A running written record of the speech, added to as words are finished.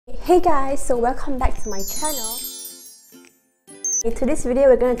Hey guys, so welcome back to my channel. In today's video,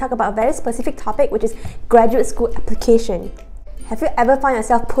 we're going to talk about a very specific topic, which is graduate school application. Have you ever found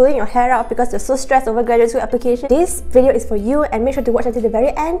yourself pulling your hair out because you're so stressed over graduate school application? This video is for you, and make sure to watch until the very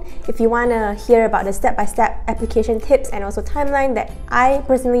end if you want to hear about the step-by-step application tips and also timeline that I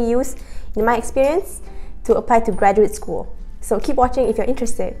personally use in my experience to apply to graduate school. So keep watching if you're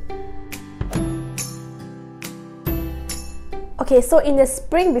interested. Okay, so in the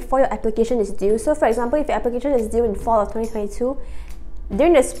spring before your application is due, so for example, if your application is due in fall of 2022,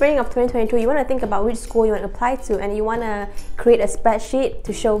 during the spring of 2022, you want to think about which school you want to apply to, and you want to create a spreadsheet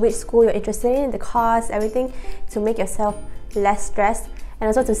to show which school you're interested in, the cost, everything, to make yourself less stressed, and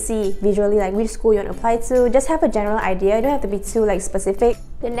also to see visually like which school you want to apply to. Just have a general idea, you don't have to be too specific.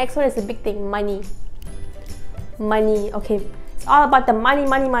 The next one is the big thing, money. Money, okay. It's all about the money,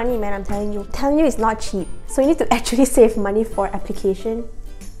 man, I'm telling you. It's not cheap. So you need to actually save money for application.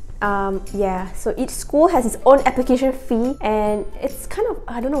 Yeah, so each school has its own application fee, and it's kind of,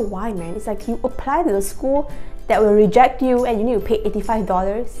 I don't know why, man. It's like you apply to the school that will reject you and you need to pay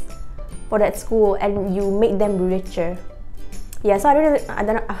 $85 for that school, and you make them richer. Yeah, so I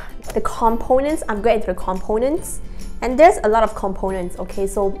don't know, the components, I'm getting into the components. And there's a lot of components, okay?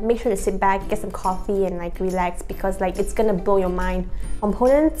 So make sure to sit back, get some coffee and relax, because it's gonna blow your mind.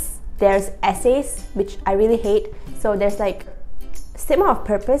 Components, there's essays, which I really hate. So there's statement of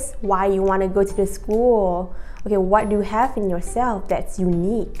purpose, why you wanna go to the school. Okay, what do you have in yourself that's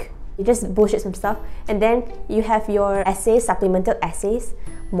unique? You just bullshit some stuff. And then you have your essays, supplemental essays,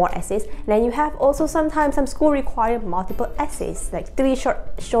 more essays. And then you have also sometimes some school require multiple essays, like 3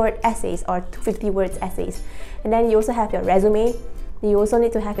 short essays or 250 words essays. And then you also have your resume. You also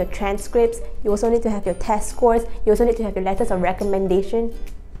need to have your transcripts. You also need to have your test scores. You also need to have your letters of recommendation.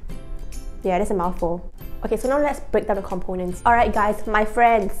 Yeah, that's a mouthful. Okay, so now let's break down the components. Alright guys, my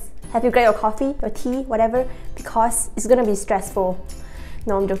friends, have you grabbed your coffee, your tea, whatever? Because it's gonna be stressful.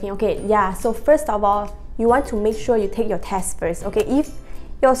 No, I'm joking. Okay, yeah, so first of all, you want to make sure you take your test first. Okay, if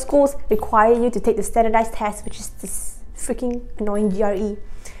your schools require you to take the standardized test, which is this freaking annoying GRE.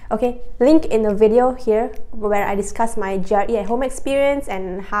 Okay, link in the video here where I discuss my GRE at home experience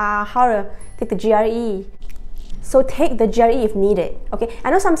and how to take the GRE. So take the GRE if needed. Okay, I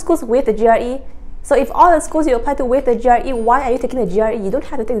know some schools waive the GRE. So if all the schools you apply to waive the GRE, why are you taking the GRE? You don't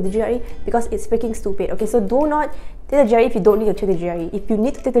have to take the GRE because it's freaking stupid. Okay, so do not take the GRE if you don't need to take the GRE. If you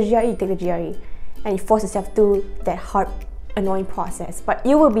need to take the GRE, you take the GRE. And you force yourself through that hard, annoying process. But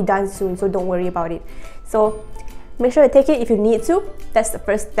it will be done soon, so don't worry about it. So make sure you take it if you need to. That's the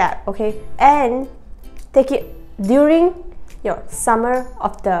first step, okay? And take it during your summer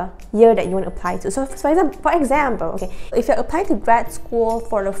of the year that you want to apply to. So for example, okay, if you're applying to grad school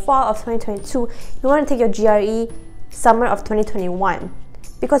for the fall of 2022, you want to take your GRE summer of 2021,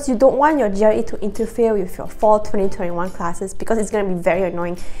 because you don't want your GRE to interfere with your fall 2021 classes, because it's going to be very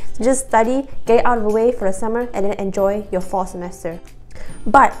annoying. So just study, get it out of the way for the summer, and then enjoy your fall semester.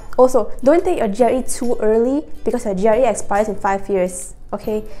 But also, don't take your GRE too early, because your GRE expires in 5 years,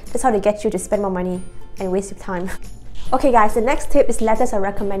 okay? That's how they get you to spend more money and waste your time. Okay guys, the next tip is letters of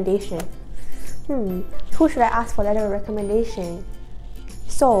recommendation. Who should I ask for letter of recommendation?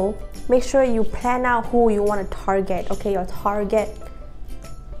 So, make sure you plan out who you want to target, okay? Your target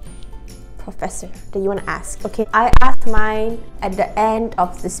professor that you want to ask, okay? I asked mine at the end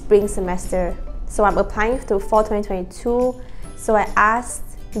of the spring semester. So I'm applying to fall 2022. So I asked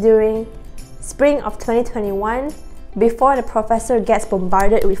during spring of 2021, before the professor gets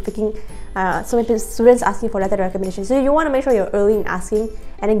bombarded with freaking so many students asking for letter of recommendation. So you want to make sure you're early in asking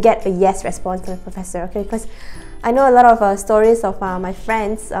and then get a yes response from the professor, okay? Because I know a lot of stories of my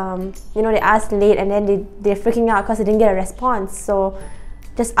friends, you know, they asked late and then they're freaking out because they didn't get a response. So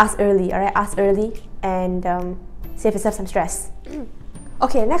just ask early, alright? Ask early and save yourself some stress.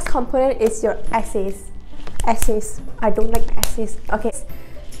 Okay, next component is your essays. Essays. I don't like essays. Okay,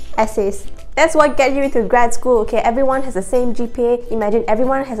 essays. That's what gets you into grad school, okay? Everyone has the same GPA. Imagine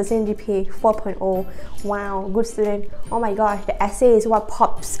everyone has the same GPA, 4.0. Wow, good student. Oh my gosh, the essay is what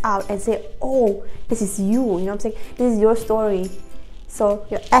pops out and say, oh, this is you, you know what I'm saying? This is your story. So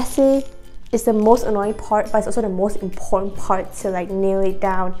your essay is the most annoying part, but it's also the most important part to nail it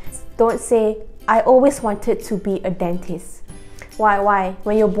down. Don't say, I always wanted to be a dentist. Why?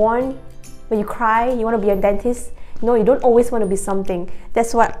 When you're born, when you cry, you want to be a dentist? No, you don't always want to be something.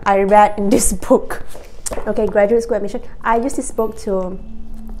 That's what I read in this book. Okay, graduate school admission. I used this book to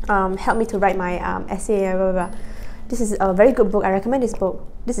help me to write my essay. Blah, blah, blah. This is a very good book. I recommend this book.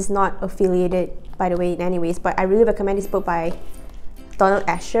 This is not affiliated, by the way, in any ways, but I really recommend this book by Donald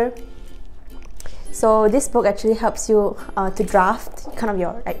Asher. So this book actually helps you to draft kind of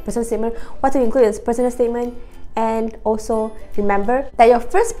your personal statement, what to include in your personal statement, and also remember that your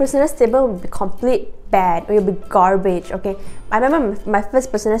first personal statement will be complete bad or you'll be garbage. Okay, I remember my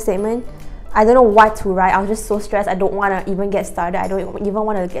first personal statement, I don't know what to write. I was just so stressed. I don't want to even get started. I don't even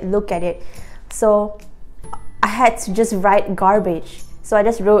want to look at it. So I had to just write garbage. So I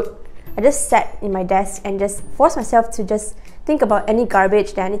just sat in my desk and just forced myself to just think about any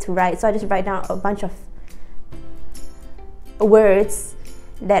garbage that I need to write. So I just write down a bunch of words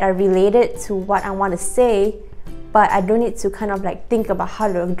that are related to what I want to say, but I don't need to kind of like think about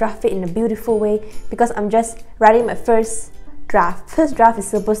how to draft it in a beautiful way because I'm just writing my first draft. First draft is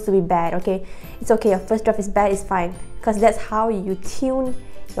supposed to be bad, okay? It's okay, your first draft is bad, it's fine, because that's how you tune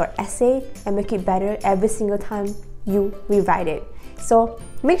your essay and make it better every single time you rewrite it. So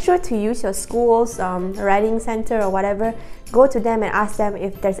make sure to use your school's writing center or whatever. Go to them and ask them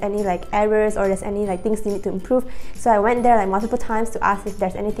if there's any like errors or there's any like things you need to improve. So I went there like multiple times to ask if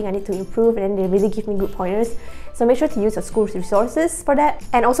there's anything I need to improve, and then they really give me good pointers. So make sure to use your school's resources for that.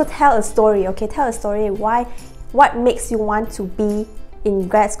 And also tell a story, okay? Tell a story what makes you want to be in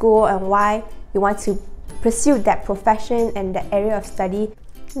grad school and why you want to pursue that profession and that area of study.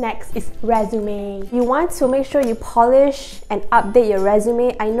 Next is resume. You want to make sure you polish and update your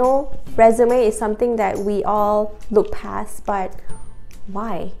resume. I know resume is something that we all look past, but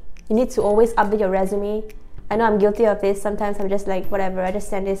why? You need to always update your resume. I know I'm guilty of this. Sometimes I'm just like, whatever, I just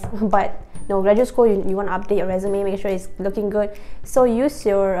send this. But no, graduate school, you want to update your resume, make sure it's looking good. So use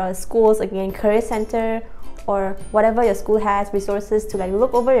your school's, again, career center or whatever your school has, resources to like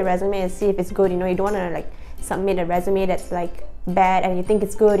look over your resume and see if it's good. You know, you don't want to like submit a resume that's like bad and you think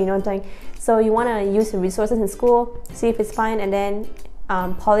it's good, you know what I'm saying? So you want to use the resources in school, see if it's fine, and then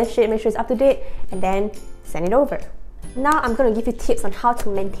polish it, make sure it's up to date, and then send it over. Now I'm going to give you tips on how to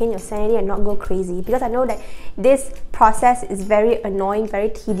maintain your sanity and not go crazy, because I know that this process is very annoying, very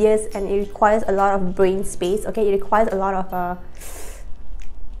tedious, and it requires a lot of brain space, okay? It requires a lot of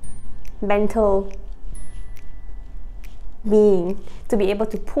mental being to be able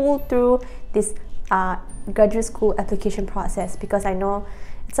to pull through this graduate school application process, because I know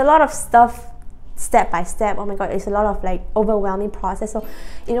it's a lot of stuff step by step. Oh my god, it's a lot of like overwhelming process. So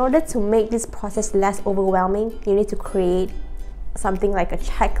in order to make this process less overwhelming, you need to create something like a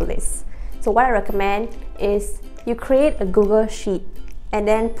checklist. So what I recommend is you create a Google sheet and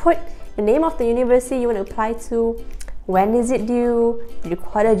then put the name of the university you want to apply to, when is it due, did you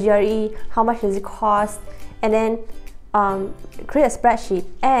require a GRE, how much does it cost, and then create a spreadsheet,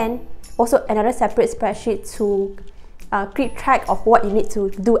 and also another separate spreadsheet to keep track of what you need to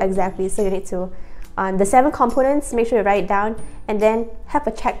do exactly. So you need to the 7 components, make sure you write it down, and then have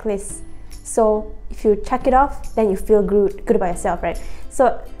a checklist. So if you check it off, then you feel good about yourself, right?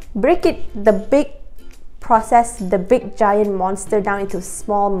 So break the big process, the big giant monster, down into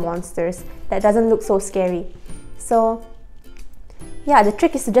small monsters that doesn't look so scary. So yeah, the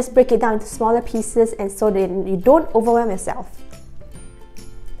trick is to just break it down into smaller pieces, and so that you don't overwhelm yourself.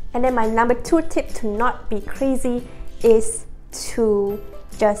 And then my number 2 tip to not be crazy is to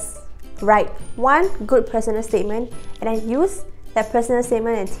just write one good personal statement and then use that personal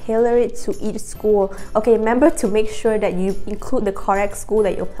statement and tailor it to each school. Okay, remember to make sure that you include the correct school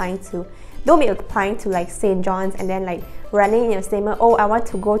that you're applying to. Don't be applying to like St. John's and then like running in your statement, oh, I want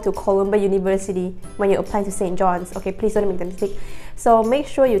to go to Columbia University, when you're applying to St. John's. Okay, please don't make the mistake. So make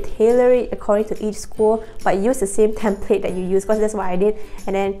sure you tailor it according to each school, but use the same template that you use, because that's what I did.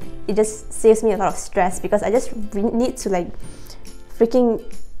 And then it just saves me a lot of stress, because I just need to like freaking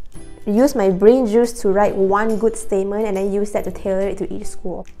use my brain juice to write one good statement and then use that to tailor it to each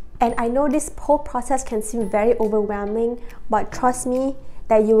school. And I know this whole process can seem very overwhelming, but trust me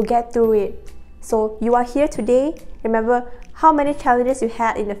that you will get through it. So you are here today. Remember how many challenges you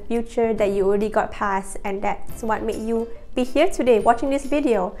had in the future that you already got past, and that's what made you be here today watching this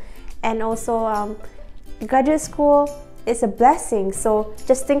video. And also graduate school is a blessing, so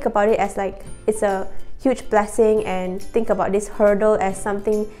just think about it as like it's a huge blessing, and think about this hurdle as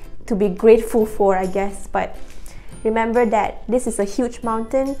something to be grateful for, I guess. But remember that this is a huge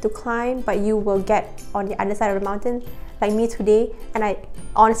mountain to climb, but you will get on the other side of the mountain, like me today. And I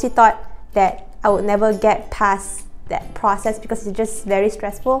honestly thought that I would never get past that process because it's just very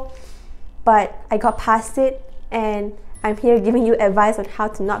stressful, but I got past it, and I'm here giving you advice on how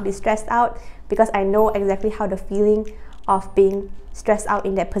to not be stressed out, because I know exactly how the feeling of being stressed out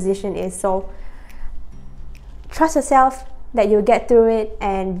in that position is. So trust yourself that you'll get through it,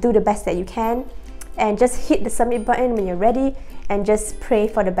 and do the best that you can, and just hit the submit button when you're ready, and just pray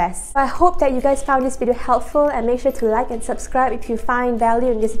for the best. I hope that you guys found this video helpful, and make sure to like and subscribe if you find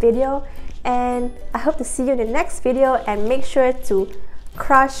value in this video. and I hope to see you in the next video, and make sure to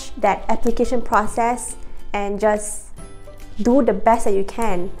crush that application process and just do the best that you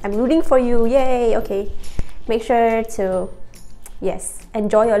can. I'm rooting for you, yay. Okay, make sure to, yes,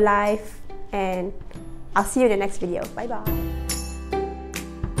 enjoy your life, and I'll see you in the next video. Bye bye.